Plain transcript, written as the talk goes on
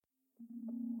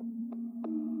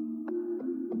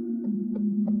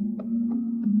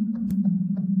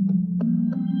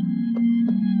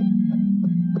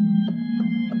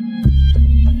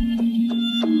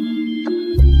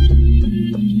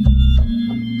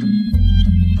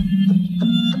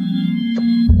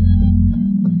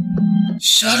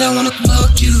Shawty, I wanna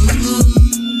fuck you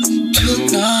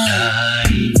tonight.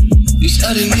 These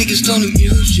other niggas don't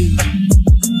amuse you.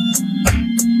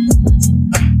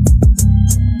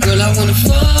 Girl, I wanna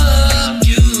fuck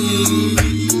you.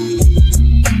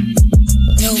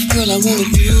 No, girl, I wanna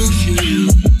abuse you.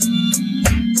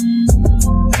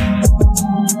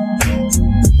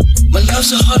 My love's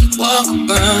so hard to walk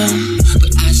around,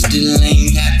 but I still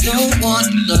ain't got no one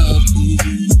to love.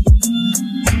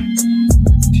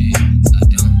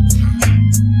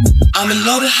 I'm in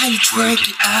love with how you twerk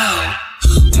it out.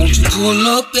 Won't you pull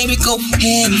up, baby, go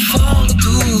ahead and follow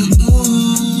through.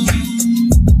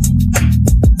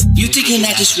 You thinking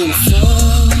I just wanna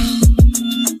fuck,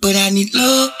 but I need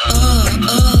love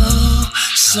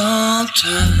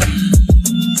sometime.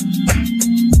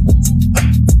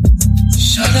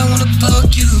 Shawty, I wanna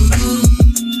fuck you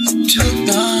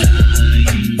tonight.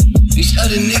 These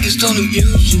other niggas don't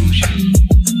amuse you.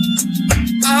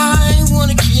 I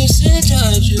wanna kiss and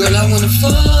touch you. Girl, I wanna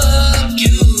fuck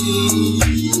you.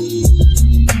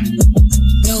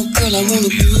 No, girl, I wanna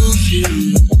abuse you.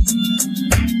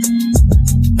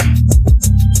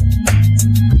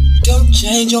 Don't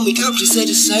change on me, girl, please say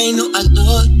the same. No, I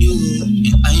love you.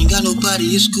 And I ain't got nobody,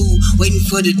 it's cool. Waiting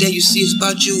for the day you see it's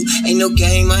about you. Ain't no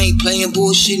game, I ain't playing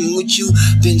bullshitting with you.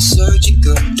 Been searching,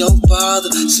 girl, don't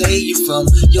bother. Say you from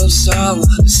your sorrow,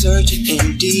 searching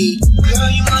indeed. Girl,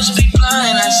 you must be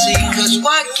blind, I see. Cause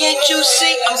why can't you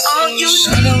see I'm all you need?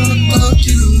 I don't wanna fuck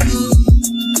you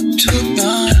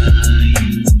tonight.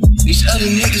 These other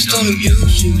niggas don't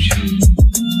abuse you.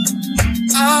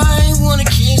 I wanna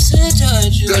kiss and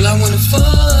touch you. Girl, I wanna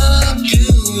fuck you.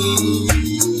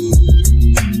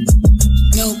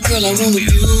 No, girl, I wanna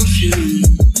abuse you.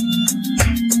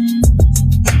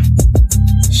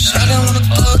 Shawty, I wanna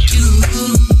fuck you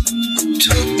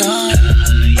tonight.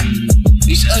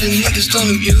 These other niggas don't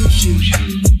abuse you.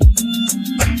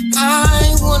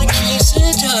 I wanna kiss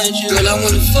and touch you. Girl, I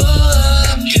wanna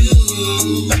fuck you.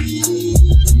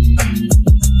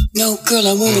 No, girl,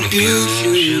 I wanna abuse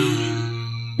you.